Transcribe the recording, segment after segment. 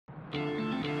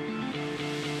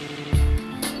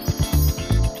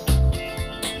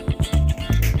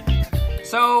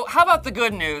So, how about the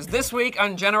good news? This week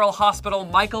on General Hospital,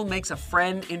 Michael makes a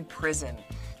friend in prison.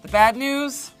 The bad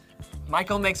news?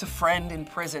 Michael makes a friend in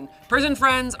prison. Prison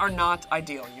friends are not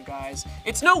ideal, you guys.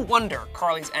 It's no wonder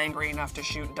Carly's angry enough to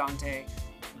shoot Dante.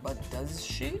 But does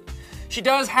she? She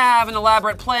does have an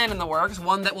elaborate plan in the works,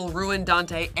 one that will ruin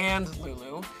Dante and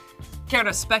Lulu. Care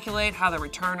to speculate how the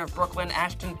return of Brook Lynn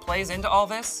Ashton plays into all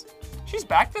this? She's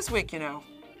back this week, you know.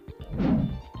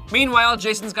 Meanwhile,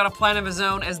 Jason's got a plan of his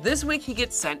own, as this week he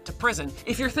gets sent to prison.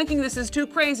 If you're thinking this is too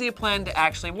crazy a plan to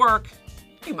actually work,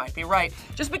 you might be right.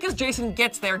 Just because Jason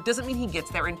gets there doesn't mean he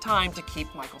gets there in time to keep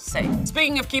Michael safe.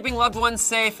 Speaking of keeping loved ones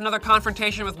safe, another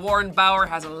confrontation with Warren Bauer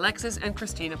has Alexis and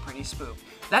Christina pretty spooked.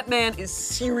 That man is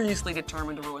seriously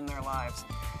determined to ruin their lives.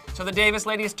 So the Davis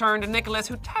ladies turn to Nicholas,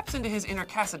 who taps into his inner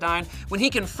Cassadine when he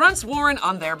confronts Warren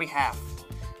on their behalf.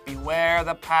 Beware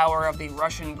the power of the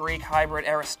Russian-Greek hybrid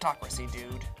aristocracy,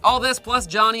 dude. All this plus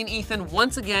Johnny and Ethan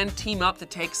once again team up to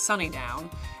take Sunny down,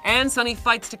 and Sunny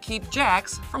fights to keep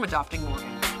Jax from adopting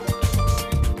Morgan.